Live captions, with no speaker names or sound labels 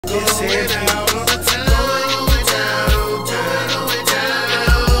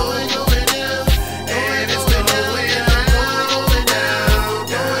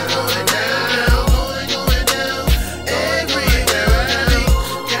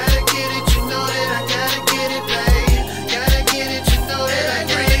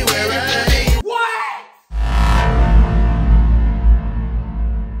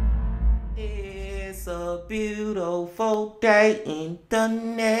It's a beautiful day in the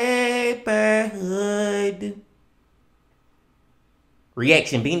neighborhood.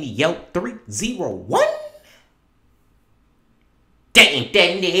 Reaction video 301. Day in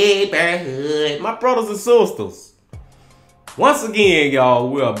the neighborhood. My brothers and sisters. Once again, y'all,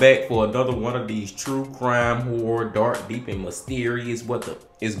 we are back for another one of these true crime, horror, dark, deep, and mysterious what the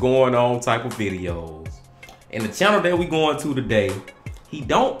is going on type of videos. And the channel that we going to today, he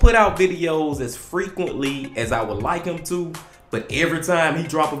don't put out videos as frequently as I would like him to, but every time he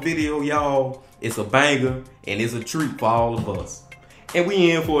drop a video, y'all, it's a banger and it's a treat for all of us. And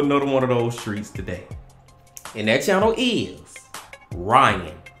we in for another one of those treats today. And that channel is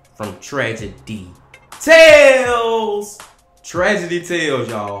Ryan from Tragedy Tales. Tragedy Tales,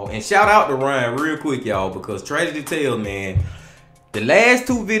 y'all. And shout out to Ryan real quick, y'all, because Tragedy Tales, man, the last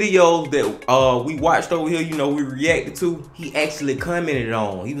two videos that we watched over here, you know, we reacted to, he actually commented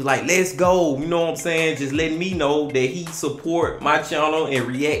on. He was like, let's go, you know what I'm saying? Just letting me know that he support my channel and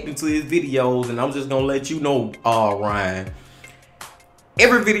reacting to his videos. And I'm just gonna let you know, Ryan,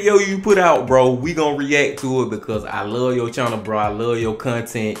 every video you put out, bro, we gonna react to it because I love your channel, bro. I love your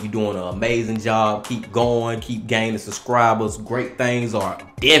content. You're doing an amazing job. Keep going, keep gaining subscribers. Great things are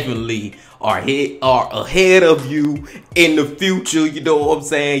definitely ahead of you in the future. You know what I'm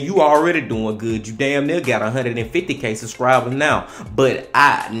saying? You already doing good. You damn near got 150K subscribers now. But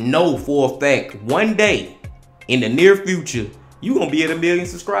I know for a fact one day in the near future, you gonna be at 1 million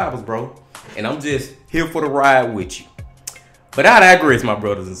subscribers, bro. And I'm just here for the ride with you. But I digress, my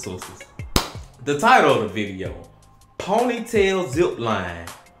brothers and sisters. The title of the video, Ponytail Zipline,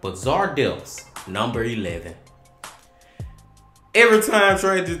 Bizarre Deaths, number 11. Every time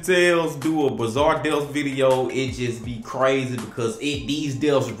Tragedy Tales do a Bizarre Deaths video, it just be crazy because these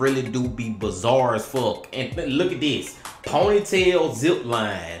deaths really do be bizarre as fuck. And look at this, Ponytail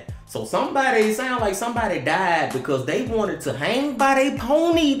Zipline. So it sound like somebody died because they wanted to hang by their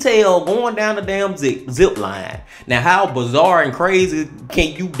ponytail going down the damn zip line. Now, how bizarre and crazy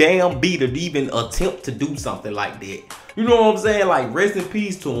can you damn be to even attempt to do something like that? You know what I'm saying? Like, rest in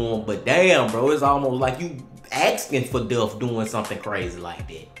peace to him, but damn, bro, it's almost like you asking for death doing something crazy like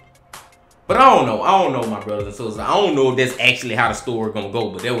that. But I don't know, my brothers and sisters. I don't know if that's actually how the story gonna go,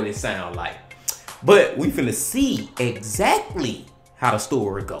 but that's what it sound like. But we finna see exactly how the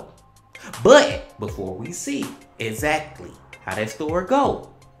story go. But before we see exactly how that story go,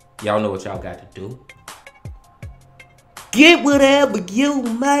 y'all know what y'all got to do. Get whatever you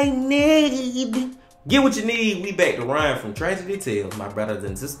may need. Get what you need. We back to Ryan from Tragedy Tales, my brothers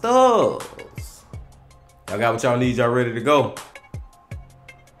and sisters. Y'all got what y'all need. Y'all ready to go?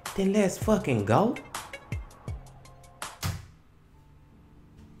 Then let's fucking go.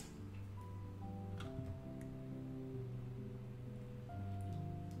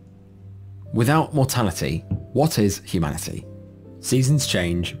 Without mortality, what is humanity? Seasons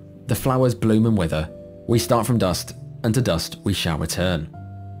change, the flowers bloom and wither, we start from dust, and to dust we shall return.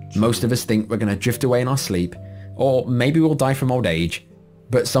 Most of us think we're going to drift away in our sleep, or maybe we'll die from old age,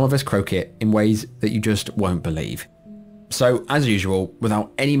 but some of us croak it in ways that you just won't believe. So, as usual,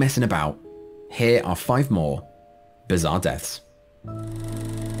 without any messing about, here are 5 more bizarre deaths.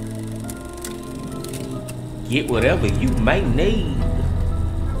 Get whatever you may need.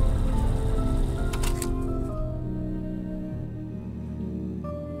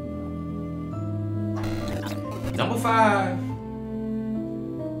 Number 5.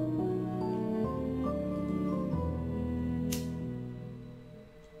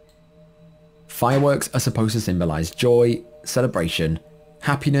 Fireworks are supposed to symbolize joy, celebration,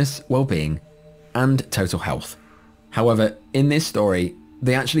 happiness, well-being, and total health. However, in this story,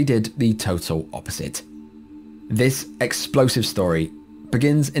 they actually did the total opposite. This explosive story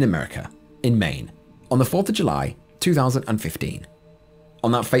begins in America, in Maine, on the 4th of July, 2015.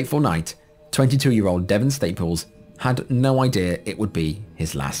 On that fateful night, 22-year-old Devon Staples had no idea it would be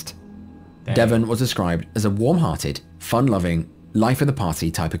his last. Dang. Devon was described as a warm-hearted, fun-loving,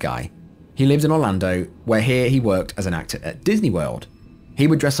 life-of-the-party type of guy. He lived in Orlando, where here he worked as an actor at Disney World. He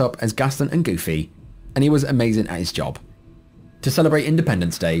would dress up as Gaston and Goofy, and he was amazing at his job. To celebrate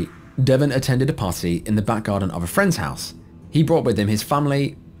Independence Day, Devon attended a party in the back garden of a friend's house. He brought with him his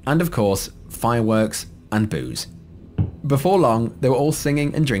family, and of course, fireworks and booze. Before long, they were all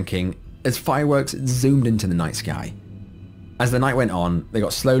singing and drinking as fireworks zoomed into the night sky. As the night went on, they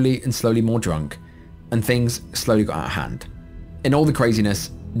got slowly and slowly more drunk, and things slowly got out of hand. In all the craziness,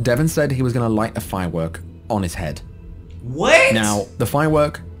 Devon said he was going to light a firework on his head. What? Now, the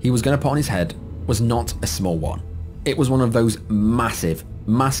firework he was going to put on his head was not a small one. It was one of those massive,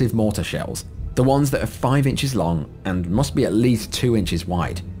 massive mortar shells. The ones that are 5 inches long and must be at least 2 inches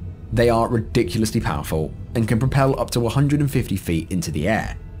wide. They are ridiculously powerful and can propel up to 150 feet into the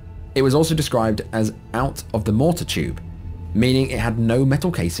air. It was also described as out of the mortar tube, meaning it had no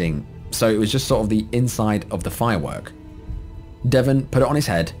metal casing, so it was just sort of the inside of the firework. Devon put it on his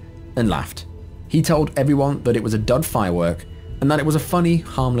head and laughed. He told everyone that it was a dud firework and that it was a funny,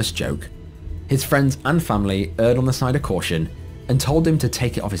 harmless joke. His friends and family erred on the side of caution and told him to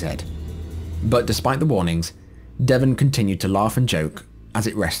take it off his head. But despite the warnings, Devon continued to laugh and joke as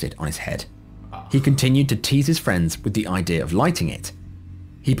it rested on his head. He continued to tease his friends with the idea of lighting it.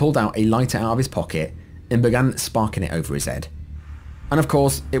 He pulled out a lighter out of his pocket and began sparking it over his head. And of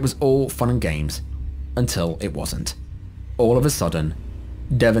course, it was all fun and games, until it wasn't. All of a sudden,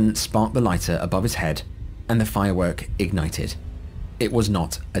 Devon sparked the lighter above his head and the firework ignited. It was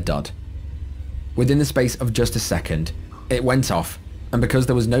not a dud. Within the space of just a second, it went off, and because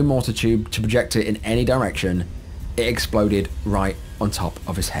there was no mortar tube to project it in any direction, it exploded right on top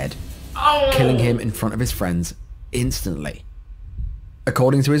of his head, killing him in front of his friends instantly.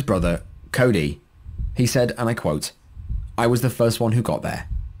 According to his brother, Cody, he said, and I quote, "I was the first one who got there.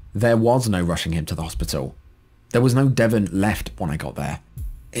 There was no rushing him to the hospital. There was no Devon left when I got there.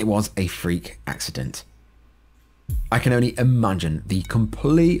 It was a freak accident." I can only imagine the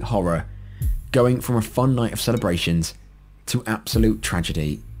complete horror going from a fun night of celebrations to absolute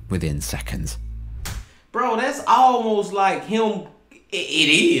tragedy within seconds. Bro, that's almost like him. It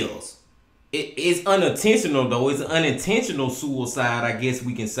is. It's unintentional though. It's an unintentional suicide, I guess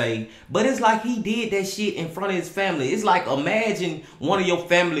we can say. But it's like he did that shit in front of his family. It's like, imagine one of your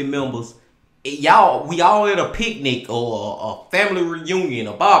family members. We all at a picnic or a family reunion,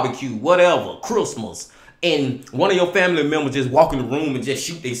 a barbecue, whatever, Christmas. And one of your family members just walk in the room and just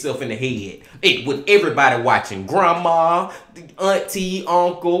shoot themselves in the head. With everybody watching. Grandma, auntie,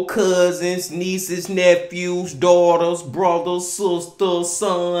 uncle, cousins, nieces, nephews, daughters, brothers, sisters,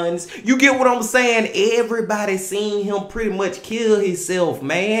 sons. You get what I'm saying? Everybody seen him pretty much kill himself,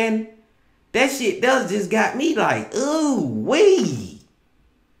 man. That shit does just got me like, ooh, wee.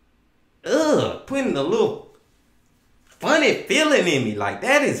 Putting a little funny feeling in me. Like,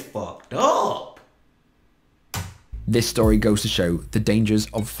 that is fucked up. This story goes to show the dangers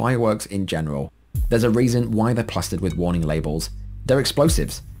of fireworks in general. There's a reason why they're plastered with warning labels. They're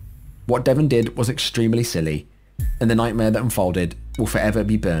explosives. What Devon did was extremely silly, and the nightmare that unfolded will forever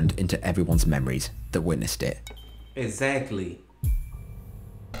be burned into everyone's memories that witnessed it. Exactly.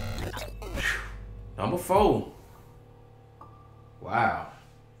 Number 4. Wow.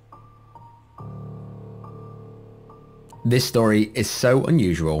 This story is so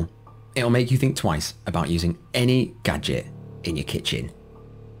unusual, it'll make you think twice about using any gadget in your kitchen.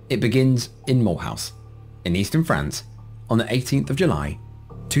 It begins in Mulhouse, in eastern France, on the 18th of July,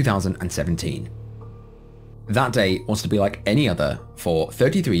 2017. That day was to be like any other for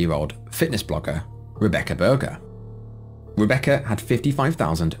 33-year-old fitness blogger Rebecca Berger. Rebecca had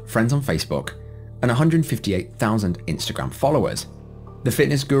 55,000 friends on Facebook and 158,000 Instagram followers. The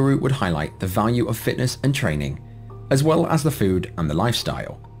fitness guru would highlight the value of fitness and training, as well as the food and the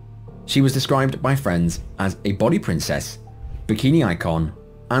lifestyle. She was described by friends as a body princess, bikini icon,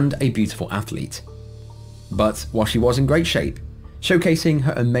 and a beautiful athlete. But while she was in great shape, showcasing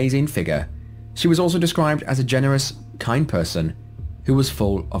her amazing figure, she was also described as a generous, kind person who was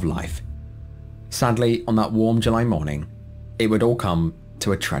full of life. Sadly, on that warm July morning, it would all come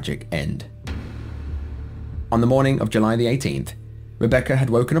to a tragic end. On the morning of July the 18th, Rebecca had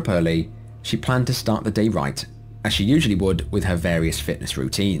woken up early. She planned to start the day right, as she usually would with her various fitness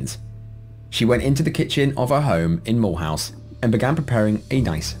routines. She went into the kitchen of her home in Mulhouse and began preparing a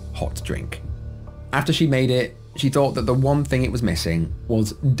nice hot drink. After she made it, she thought that the one thing it was missing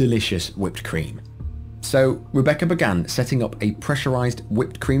was delicious whipped cream. So Rebecca began setting up a pressurized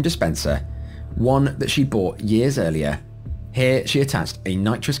whipped cream dispenser, one that she bought years earlier. Here she attached a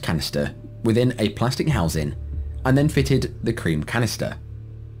nitrous canister within a plastic housing and then fitted the cream canister.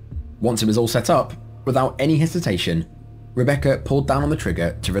 Once it was all set up, without any hesitation, Rebecca pulled down on the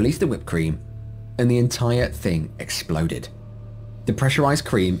trigger to release the whipped cream, and the entire thing exploded. The pressurized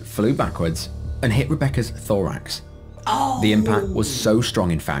cream flew backwards and hit Rebecca's thorax. The impact was so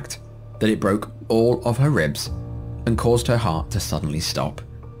strong, in fact, that it broke all of her ribs and caused her heart to suddenly stop.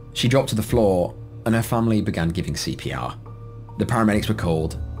 She dropped to the floor and her family began giving CPR. The paramedics were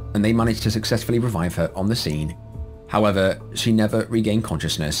called and they managed to successfully revive her on the scene. However, she never regained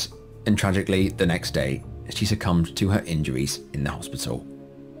consciousness, and tragically the next day she succumbed to her injuries in the hospital.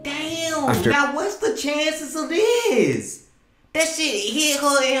 Damn, now what's the chances of this? That shit hit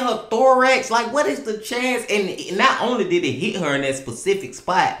her in her thorax. Like, what is the chance? And not only did it hit her in that specific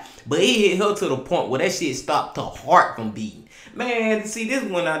spot, but it hit her to the point where that shit stopped her heart from beating. Man, see, this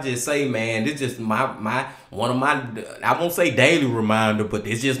one I just say, man, this just one of my, I won't say daily reminder, but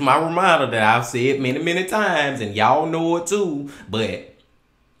it's just my reminder that I've said many times, and y'all know it too. But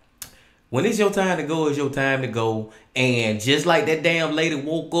when it's your time to go, it's your time to go. And just like that damn lady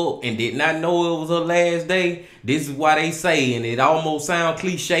woke up and did not know it was her last day, this is why they say, and it almost sounds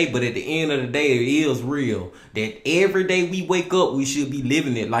cliche, but at the end of the day, it is real, that every day we wake up, we should be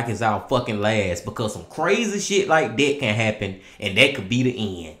living it like it's our fucking last, because some crazy shit like that can happen, and that could be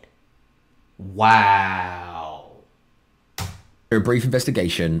the end. Wow. Through a brief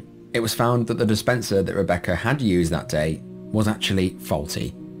investigation, it was found that the dispenser that Rebecca had used that day was actually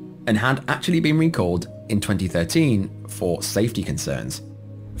faulty, and had actually been recalled in 2013 for safety concerns.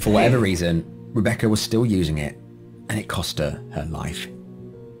 For whatever reason, Rebecca was still using it, and it cost her her life.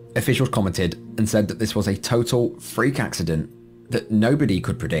 Officials commented and said that this was a total freak accident that nobody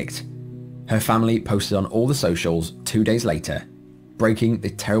could predict. Her family posted on all the socials 2 days later, breaking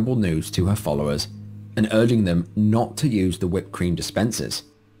the terrible news to her followers and urging them not to use the whipped cream dispensers,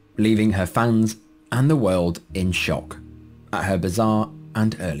 leaving her fans and the world in shock at her bizarre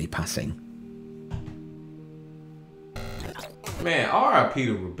and early passing. Man, R.I.P.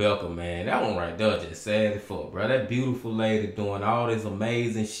 to Rebecca, man. That one right there just sad as fuck, bro. That beautiful lady doing all this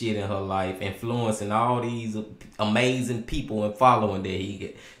amazing shit in her life, influencing all these amazing people and following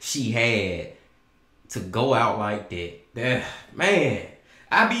that she had, to go out like that. Man,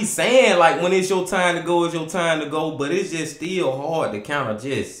 I be saying, like, when it's your time to go, it's your time to go, but it's just still hard to kind of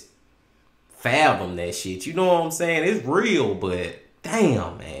just fathom that shit. You know what I'm saying? It's real, but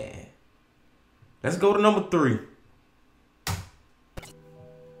damn, man. Let's go to number 3.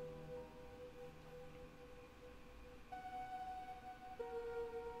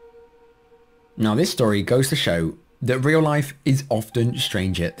 Now this story goes to show that real life is often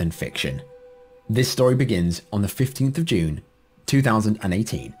stranger than fiction. This story begins on the 15th of June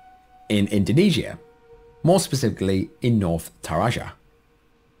 2018 in Indonesia, more specifically in North Toraja.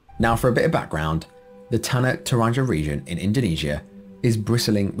 Now for a bit of background, the Tanah Toraja region in Indonesia is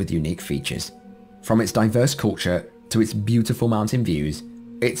bristling with unique features. From its diverse culture to its beautiful mountain views,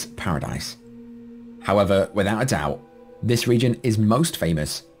 it's paradise. However, without a doubt, this region is most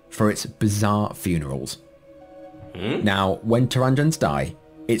famous for its bizarre funerals. Now, when Toranjans die,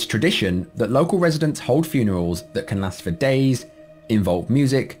 it's tradition that local residents hold funerals that can last for days, involve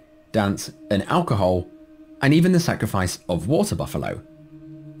music, dance, and alcohol, and even the sacrifice of water buffalo.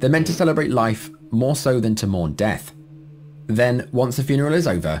 They're meant to celebrate life more so than to mourn death. Then, once the funeral is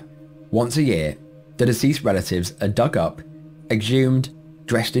over, once a year, the deceased relatives are dug up, exhumed,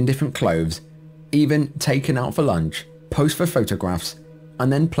 dressed in different clothes, even taken out for lunch, posed for photographs,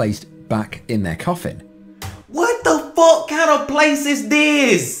 and then placed back in their coffin. What the fuck kind of place is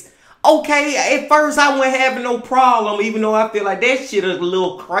this? Okay, at first I wasn't having no problem, even though I feel like that shit is a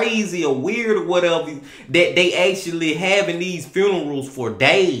little crazy or weird or whatever, that they actually having these funerals for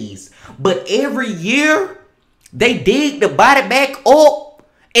days. But every year, they dig the body back up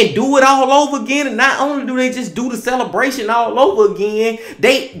and do it all over again. And not only do they just do the celebration all over again,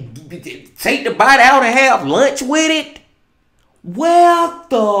 they take the body out and have lunch with it.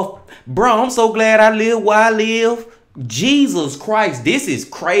 Well, bro, I'm so glad I live where I live. Jesus Christ, this is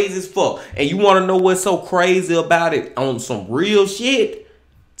crazy as fuck. And you want to know what's so crazy about it? On some real shit,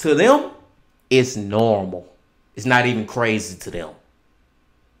 to them, it's normal. It's not even crazy to them.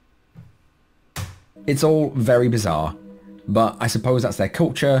 It's all very bizarre, but I suppose that's their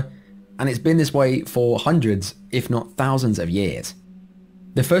culture, and it's been this way for hundreds, if not thousands of years.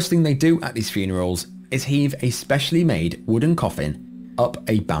 The first thing they do at these funerals is heave a specially made wooden coffin up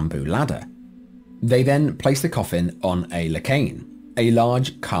a bamboo ladder. They then place the coffin on a lacane, a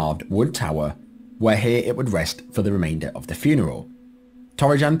large carved wood tower, where here it would rest for the remainder of the funeral.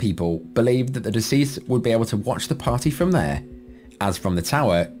 Torajan people believed that the deceased would be able to watch the party from there, as from the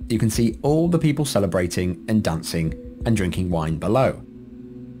tower you can see all the people celebrating and dancing and drinking wine below.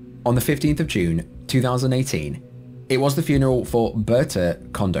 On the 15th of June 2018, it was the funeral for Berta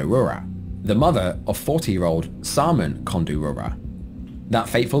Kondurura, the mother of 40-year-old Salman Kondurura. That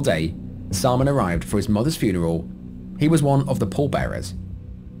fateful day, Salman arrived for his mother's funeral. He was one of the pallbearers.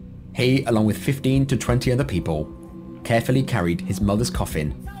 He, along with 15 to 20 other people, carefully carried his mother's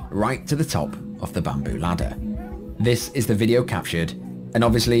coffin right to the top of the bamboo ladder. This is the video captured, and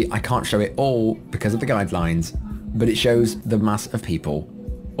obviously I can't show it all because of the guidelines, but it shows the mass of people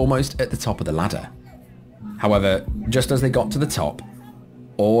almost at the top of the ladder. However, just as they got to the top,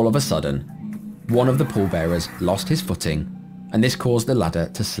 all of a sudden, one of the pallbearers lost his footing, and this caused the ladder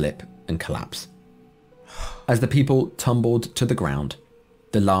to slip and collapse. As the people tumbled to the ground,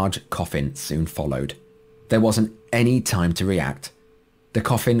 the large coffin soon followed. There wasn't any time to react. The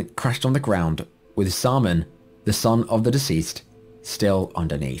coffin crashed on the ground with Salman, the son of the deceased, still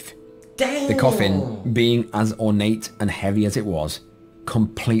underneath. Damn. The coffin, being as ornate and heavy as it was,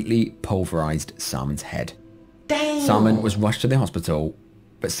 completely pulverized Salman's head. Damn. Salman was rushed to the hospital,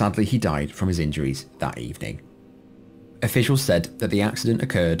 but sadly he died from his injuries that evening. Officials said that the accident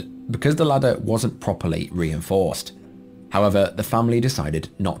occurred because the ladder wasn't properly reinforced. However, the family decided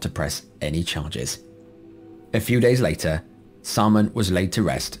not to press any charges. A few days later, Salman was laid to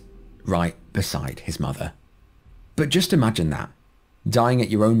rest right beside his mother. But just imagine that, dying at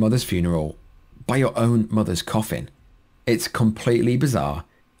your own mother's funeral by your own mother's coffin. It's completely bizarre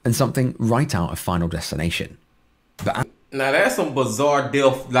and something right out of Final Destination. But now that's some bizarre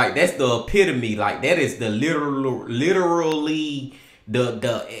death. Like that's the epitome. Like that is the literally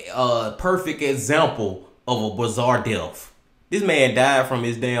the perfect example of a bizarre death. This man died from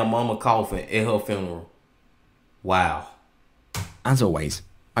his damn mama coffin at her funeral. Wow. As always,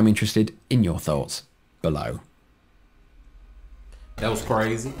 I'm interested in your thoughts below. That was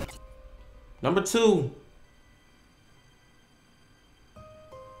crazy. Number 2.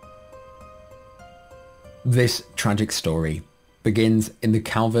 This tragic story begins in the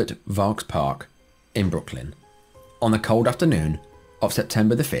Calvert Vaux Park in Brooklyn on the cold afternoon of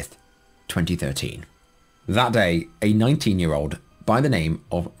September the 5th, 2013. That day, a 19-year-old by the name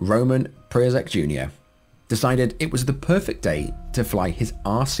of Roman Przyjak Jr. decided it was the perfect day to fly his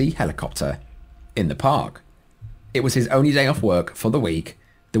RC helicopter in the park. It was his only day off work for the week,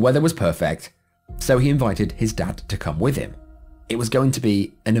 the weather was perfect, so he invited his dad to come with him. It was going to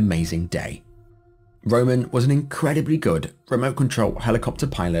be an amazing day. Roman was an incredibly good remote control helicopter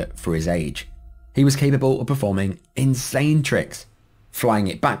pilot for his age. He was capable of performing insane tricks, flying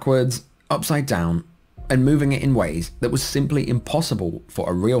it backwards, upside down, and moving it in ways that was simply impossible for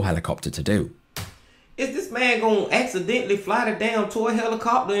a real helicopter to do. Is this man gonna accidentally fly the damn toy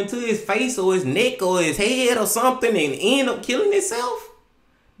helicopter into his face or his neck or his head or something and end up killing himself?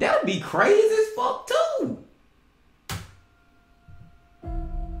 That would be crazy as fuck too.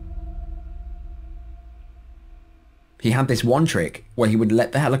 He had this one trick where he would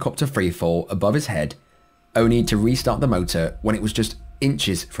let the helicopter freefall above his head, only to restart the motor when it was just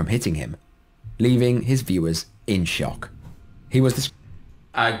inches from hitting him, leaving his viewers in shock. He was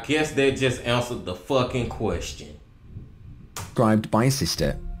I guess that just answered the fucking question. described by his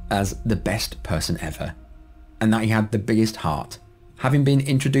sister as the best person ever, and that he had the biggest heart. Having been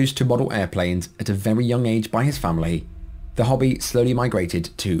introduced to model airplanes at a very young age by his family, the hobby slowly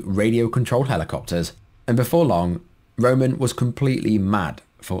migrated to radio-controlled helicopters, and before long, Roman was completely mad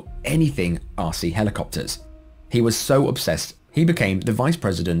for anything RC helicopters. He was so obsessed, he became the vice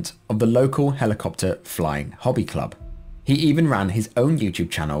president of the local helicopter flying hobby club. He even ran his own YouTube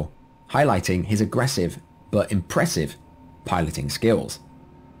channel, highlighting his aggressive but impressive piloting skills.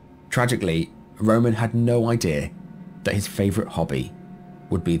 Tragically, Roman had no idea that his favourite hobby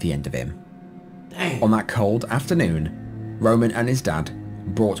would be the end of him. Dang. On that cold afternoon, Roman and his dad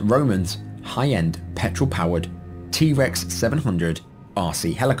brought Roman's high-end petrol-powered T-Rex 700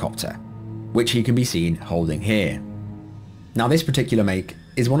 RC helicopter, which he can be seen holding here. Now this particular make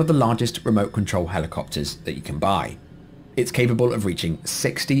is one of the largest remote control helicopters that you can buy. It's capable of reaching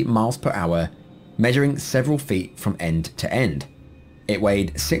 60 miles per hour, measuring several feet from end to end. It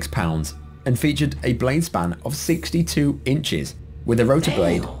weighed 6 pounds and featured a blade span of 62 inches with a rotor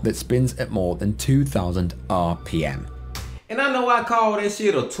blade that spins at more than 2,000 RPM. And I know I called that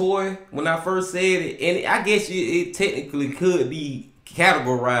shit a toy when I first said it, and I guess it technically could be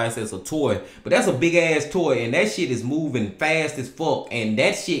categorized as a toy, but that's a big ass toy, and that shit is moving fast as fuck, and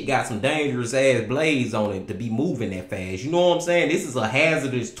that shit got some dangerous ass blades on it to be moving that fast. You know what I'm saying? This is a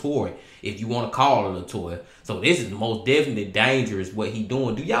hazardous toy, if you want to call it a toy. So this is most definitely dangerous what he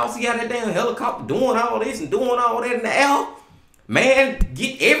doing. Do y'all see how that damn helicopter doing all this and doing all that in the air? Man,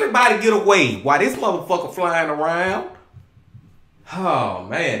 everybody get away while this motherfucker flying around. Oh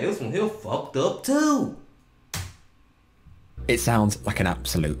man, this one here fucked up too. It sounds like an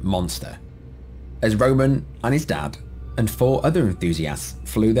absolute monster. As Roman and his dad and 4 other enthusiasts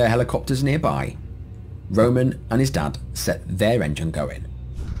flew their helicopters nearby, Roman and his dad set their engine going.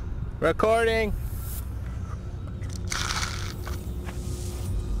 Recording.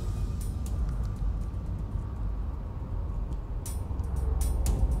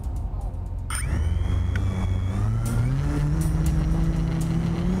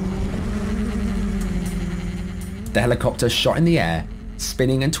 The helicopter shot in the air,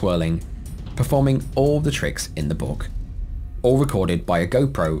 spinning and twirling, performing all the tricks in the book, all recorded by a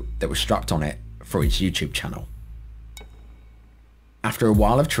GoPro that was strapped on it for its YouTube channel. After a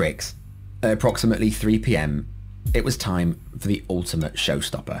while of tricks, at approximately 3 PM, it was time for the ultimate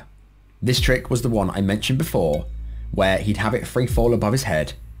showstopper. This trick was the one I mentioned before, where he'd have it free fall above his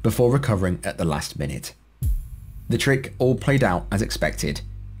head before recovering at the last minute. The trick all played out as expected,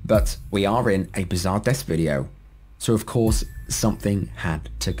 but we are in a bizarre death video, so of course something had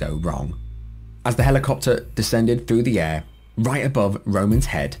to go wrong. As the helicopter descended through the air, right above Roman's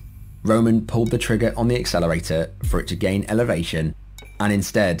head, Roman pulled the trigger on the accelerator for it to gain elevation, and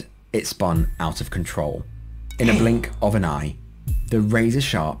instead it spun out of control. In a blink of an eye, the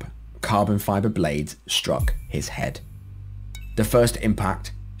razor-sharp carbon fiber blades struck his head. The first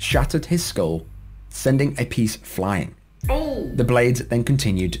impact shattered his skull, sending a piece flying. The blades then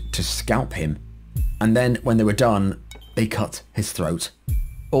continued to scalp him, and then when they were done, they cut his throat,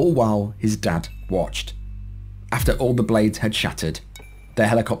 all while his dad watched. After all the blades had shattered, the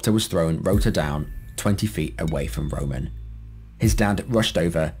helicopter was thrown rotor down 20 feet away from Roman. His dad rushed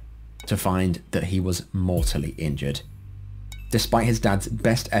over to find that he was mortally injured. Despite his dad's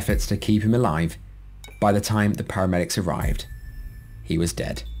best efforts to keep him alive, by the time the paramedics arrived, he was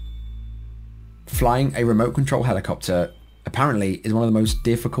dead. Flying a remote control helicopter apparently is one of the most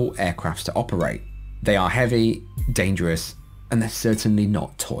difficult aircrafts to operate. They are heavy, dangerous, and they're certainly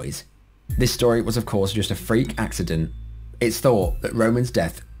not toys. This story was of course just a freak accident. It's thought that Roman's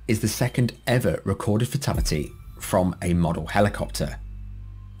death is the second ever recorded fatality from a model helicopter.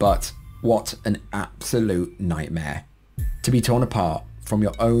 But what an absolute nightmare. To be torn apart from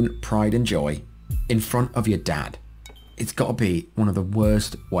your own pride and joy in front of your dad. It's got to be one of the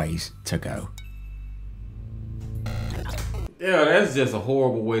worst ways to go. Yeah, that's just a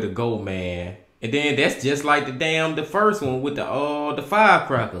horrible way to go, man. And then that's just like the first one with the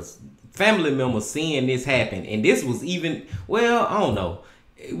firecrackers. Family members seeing this happen, and this was even, well, I don't know.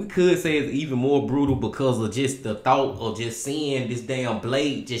 We could say it's even more brutal because of just the thought of just seeing this damn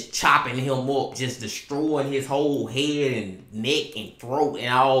blade just chopping him up, just destroying his whole head and neck and throat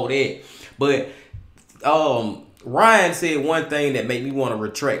and all that. But Ryan said one thing that made me want to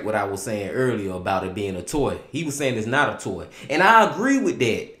retract what I was saying earlier about it being a toy. He was saying it's not a toy, and I agree with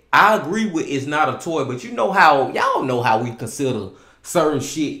that. I agree with it's not a toy, but you know how, y'all know how we consider certain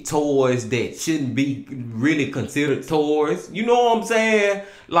shit toys that shouldn't be really considered toys. You know what I'm saying?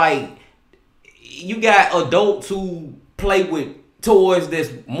 Like, you got adults who play with toys that's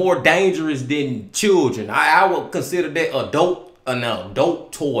more dangerous than children. I would consider that an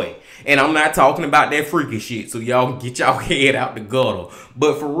adult toy. And I'm not talking about that freaky shit, so y'all get y'all head out the gutter.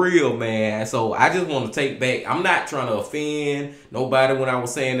 But for real, man, so I just want to take back, I'm not trying to offend nobody when I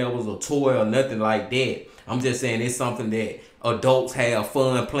was saying that was a toy or nothing like that. I'm just saying it's something that adults have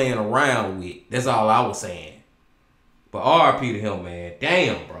fun playing around with. That's all I was saying. But RIP to him, man.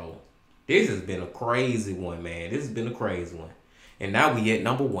 Damn, bro. This has been a crazy one, man. This has been a crazy one. And now we at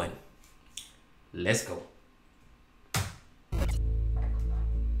number 1. Let's go.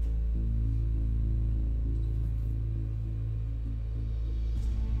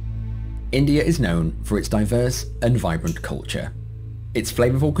 India is known for its diverse and vibrant culture, its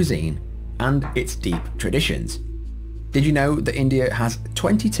flavorful cuisine, and its deep traditions. Did you know that India has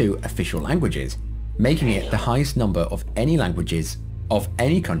 22 official languages, making it the highest number of any languages of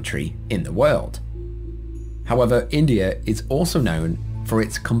any country in the world? However, India is also known for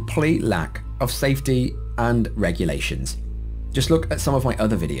its complete lack of safety and regulations. Just look at some of my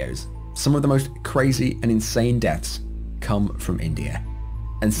other videos. Some of the most crazy and insane deaths come from India.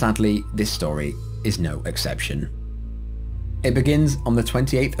 And sadly, this story is no exception. It begins on the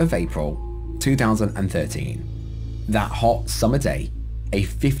 28th of April, 2013. That hot summer day, a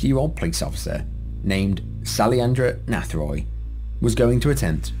 50-year-old police officer named Sailendra Nath Roy was going to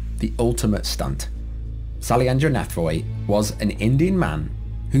attempt the ultimate stunt. Sailendra Nath Roy was an Indian man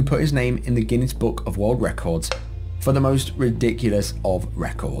who put his name in the Guinness Book of World Records for the most ridiculous of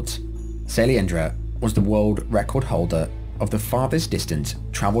records. Sailendra was the world record holder of the farthest distance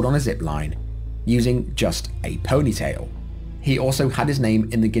travelled on a zip line using just a ponytail. He also had his name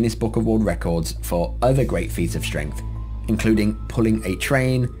in the Guinness Book of World Records for other great feats of strength, including pulling a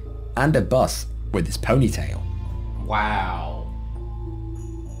train and a bus with his ponytail. Wow.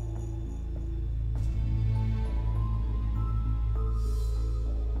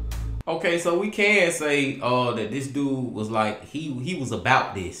 Okay, so we can say that this dude was like, he was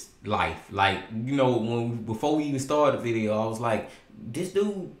about this life. Like, you know, before we even started the video, I was like, this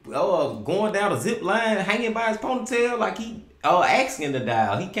dude going down a zip line, hanging by his ponytail, like he asking to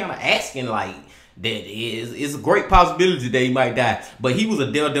die. He kind of asking like, it's a great possibility that he might die. But he was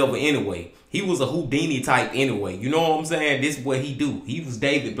a daredevil anyway. He was a Houdini type anyway. You know what I'm saying? This is what he do. He was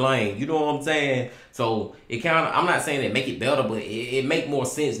David Blaine. You know what I'm saying? So it kind of, I'm not saying it make it better, but it make more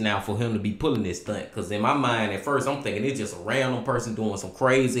sense now for him to be pulling this stunt. Because in my mind, at first, I'm thinking it's just a random person doing some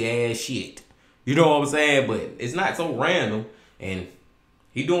crazy ass shit. You know what I'm saying? But it's not so random. And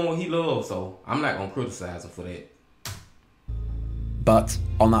he doing what he loves. So I'm not going to criticize him for that. But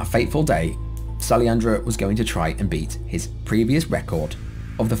on that fateful day, Sailendra was going to try and beat his previous record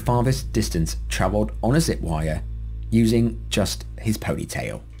of the farthest distance travelled on a zip wire using just his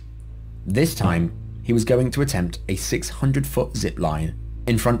ponytail. This time, he was going to attempt a 600-foot zip line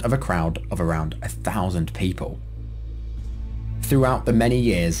in front of a crowd of around 1,000 people. Throughout the many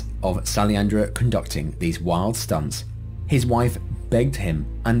years of Sailendra conducting these wild stunts, his wife begged him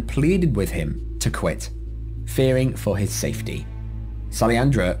and pleaded with him to quit, fearing for his safety.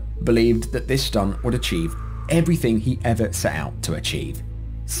 Sailendra believed that this stunt would achieve everything he ever set out to achieve.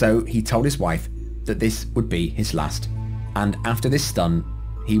 So he told his wife that this would be his last, and after this stunt,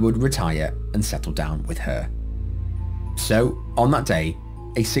 he would retire and settle down with her. So on that day,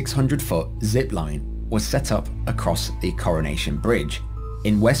 a 600-foot zip line was set up across the Coronation Bridge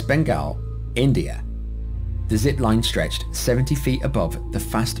in West Bengal, India. The zip line stretched 70 feet above the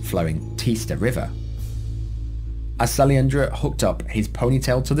fast-flowing Teesta River. As Sailendra hooked up his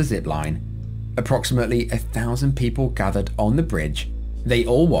ponytail to the zip line, approximately 1,000 people gathered on the bridge. They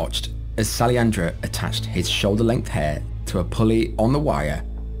all watched as Sailendra attached his shoulder-length hair to a pulley on the wire,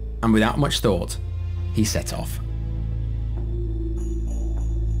 and without much thought, he set off.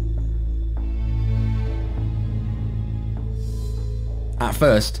 At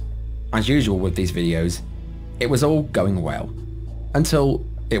first, as usual with these videos, it was all going well, until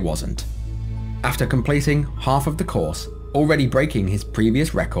it wasn't. After completing half of the course, already breaking his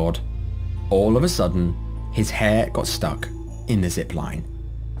previous record, all of a sudden, his hair got stuck in the zip line.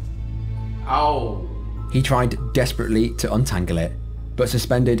 Oh. He tried desperately to untangle it, but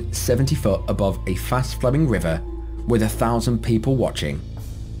suspended 70 foot above a fast-flowing river with 1,000 people watching,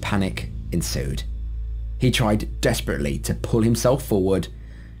 panic ensued. He tried desperately to pull himself forward,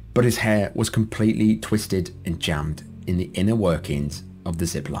 but his hair was completely twisted and jammed in the inner workings of the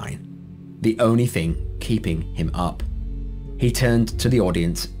zip line, the only thing keeping him up. He turned to the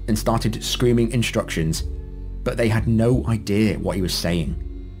audience and started screaming instructions, but they had no idea what he was saying.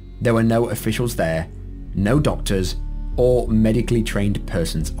 There were no officials there, no doctors, or medically trained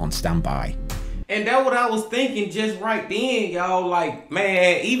persons on standby. And that's what I was thinking just right then, y'all. Like,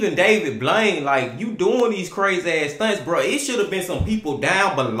 man, even David Blaine, like, you doing these crazy ass stunts, bro. It should have been some people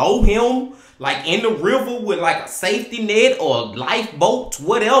down below him, like in the river with like a safety net or lifeboats,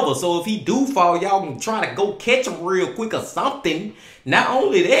 whatever. So if he do fall, y'all can try to go catch him real quick or something. Not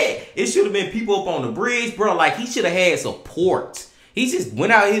only that, it should have been people up on the bridge, bro. Like, he should have had support. He just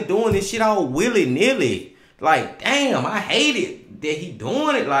went out here doing this shit all willy-nilly. Like, damn, I hate it that he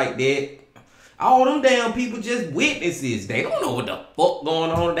doing it like that. All them damn people just witnesses. They don't know what the fuck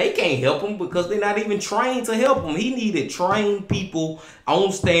going on. They can't help him because they're not even trained to help him. He needed trained people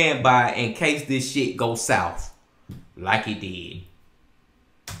on standby in case this shit goes south. Like it did.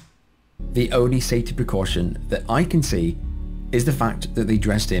 The only safety precaution that I can see is the fact that they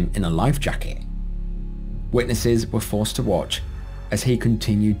dressed him in a life jacket. Witnesses were forced to watch as he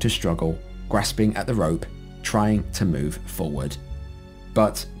continued to struggle, grasping at the rope, trying to move forward,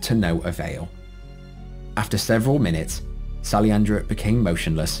 but to no avail. After several minutes, Sailendra became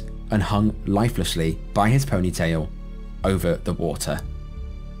motionless and hung lifelessly by his ponytail over the water.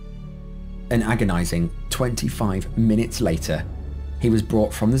 An agonizing 25 minutes later, he was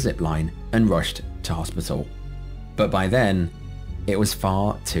brought from the zipline and rushed to hospital. But by then, it was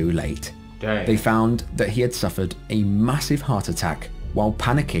far too late. Dang. They found that he had suffered a massive heart attack while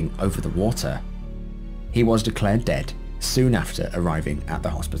panicking over the water. He was declared dead soon after arriving at the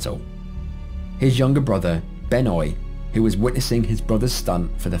hospital. His younger brother, Benoy, who was witnessing his brother's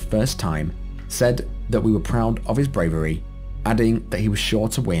stunt for the first time, said that we were proud of his bravery, adding that he was sure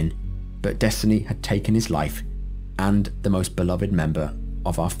to win, but destiny had taken his life and the most beloved member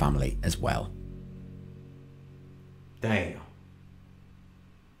of our family as well. Damn.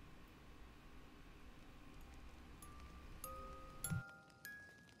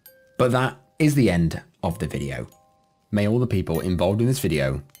 But that is the end of the video. May all the people involved in this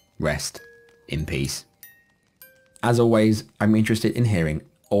video rest in peace. As always, I'm interested in hearing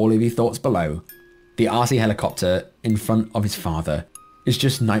all of your thoughts below. The RC helicopter in front of his father is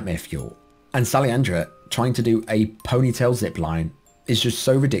just nightmare fuel, and Sailendra trying to do a ponytail zipline is just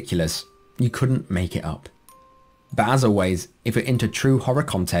so ridiculous you couldn't make it up. But as always, if you're into true horror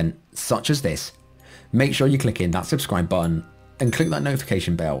content such as this, Make sure you click in that subscribe button and click that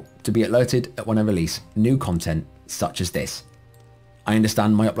notification bell to be alerted when I release new content such as this. I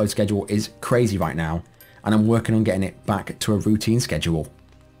understand my upload schedule is crazy right now, and I'm working on getting it back to a routine schedule.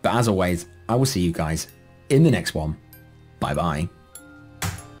 But as always, I will see you guys in the next one. Bye bye.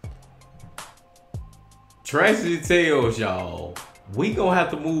 Tragedy Tales, y'all. We gonna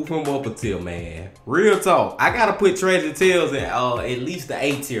have to move him up a tier, man. Real talk. I gotta put Tragedy Tales in at least the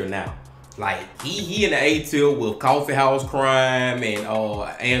A tier now. Like he in the A tier with Coffee House Crime and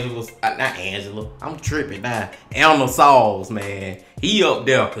not Angela. I'm tripping now. Elna Sauls, man. He up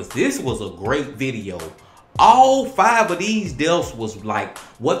there because this was a great video. All 5 of these deaths was like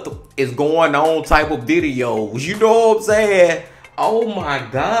what is going on type of videos. You know what I'm saying? Oh my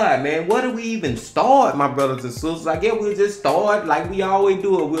God, man. Where do we even start, my brothers and sisters? I guess we'll just start like we always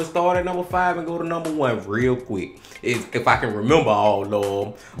do it. We'll start at number 5 and go to number 1 real quick. If I can remember all of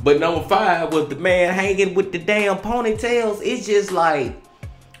them. But number 5 was the man hanging with the damn ponytails. It's just like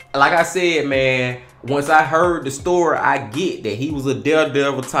I said, man, once I heard the story, I get that he was a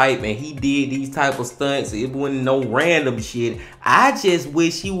daredevil type and he did these type of stunts. It wasn't no random shit. I just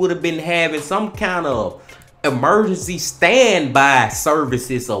wish he would have been having some kind of emergency standby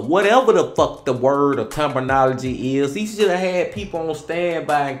services or whatever the fuck the word or terminology is. He should have had people on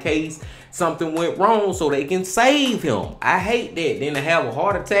standby in case something went wrong so they can save him. I hate that. Then to have a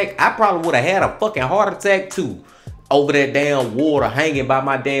heart attack, I probably would have had a fucking heart attack too. Over that damn water hanging by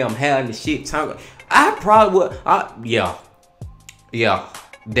my damn hair and the shit. I probably would. Yeah.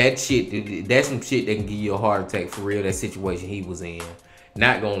 That shit, that's some shit that can give you a heart attack for real. That situation he was in.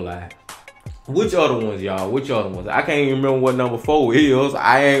 Not gonna lie. Which other ones, y'all? Which other ones? I can't even remember what number 4 is.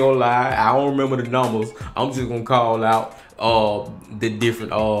 I ain't gonna lie. I don't remember the numbers. I'm just gonna call out the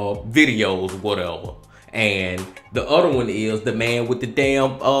different videos or whatever. And the other one is the man with the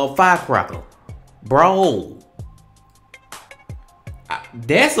damn firecracker. Bro.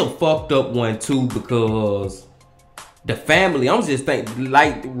 That's a fucked up one too, because the family, I'm just thinking,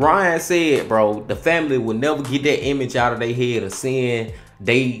 like Ryan said, bro, the family will never get that image out of their head of seeing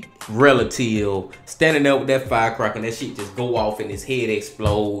they relative standing there with that firecracker and that shit just go off and his head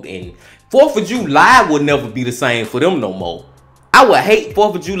explode. And 4th of July would never be the same for them no more. I would hate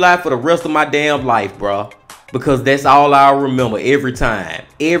 4th of July for the rest of my damn life, bro, because that's all I remember every time.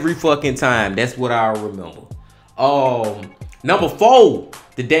 Every fucking time. That's what I remember. Number 4,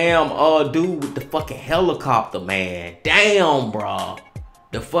 the damn dude with the fucking helicopter, man. Damn, bro.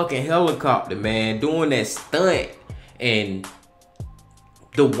 The fucking helicopter, man, doing that stunt. And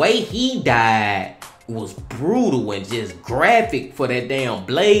the way he died was brutal and just graphic for that damn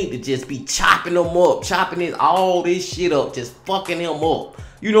blade to just be chopping him up, chopping all this shit up, just fucking him up.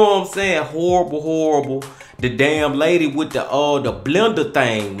 You know what I'm saying? Horrible, horrible. The damn lady with the blender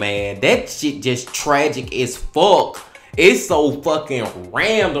thing, man. That shit just tragic as fuck. It's so fucking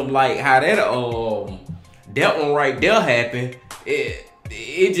random, like how that one right there happened.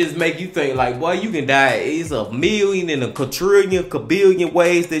 It just make you think like, boy, you can die. It's a million and a quadrillion, kabillion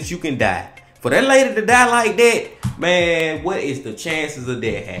ways that you can die. For that lady to die like that, man, what is the chances of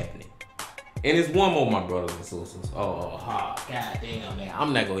that happening? And it's one more, my brothers and sisters. God damn, man.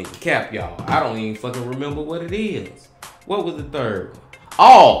 I'm not gonna even cap y'all. I don't even fucking remember what it is. What was the 3rd one?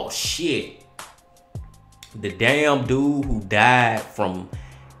 Oh, shit. The damn dude who died from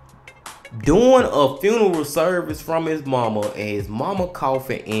doing a funeral service from his mama, and his mama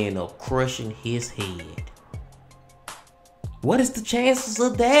coffin ended up crushing his head. What is the chances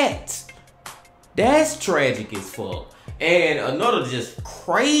of that? That's tragic as fuck. And another just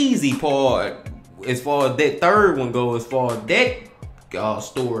crazy part, as far as that 3rd one goes, as far as that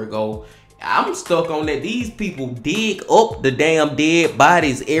story goes, I'm stuck on that. These people dig up the damn dead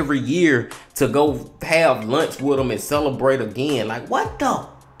bodies every year to go have lunch with them and celebrate again. Like, what the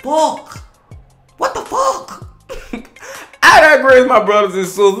fuck? What the fuck? I digress, my brothers and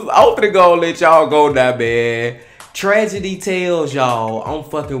sisters. I'm finna go let y'all go now, man. Tragedy Tales, y'all. I'm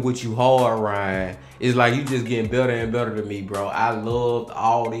fucking with you hard, Ryan. It's like you just getting better and better to me, bro. I loved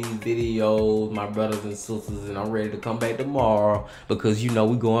all these videos, my brothers and sisters, and I'm ready to come back tomorrow because, you know,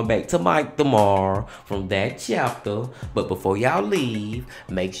 we going back to Mike tomorrow from that chapter. But before y'all leave,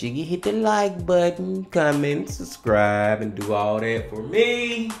 make sure you hit the like button, comment, subscribe, and do all that for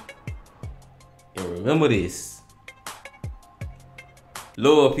me. And remember this.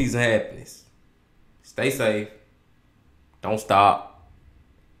 Love, peace, and happiness. Stay safe. Don't stop.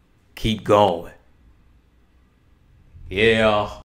 Keep going. Yeah.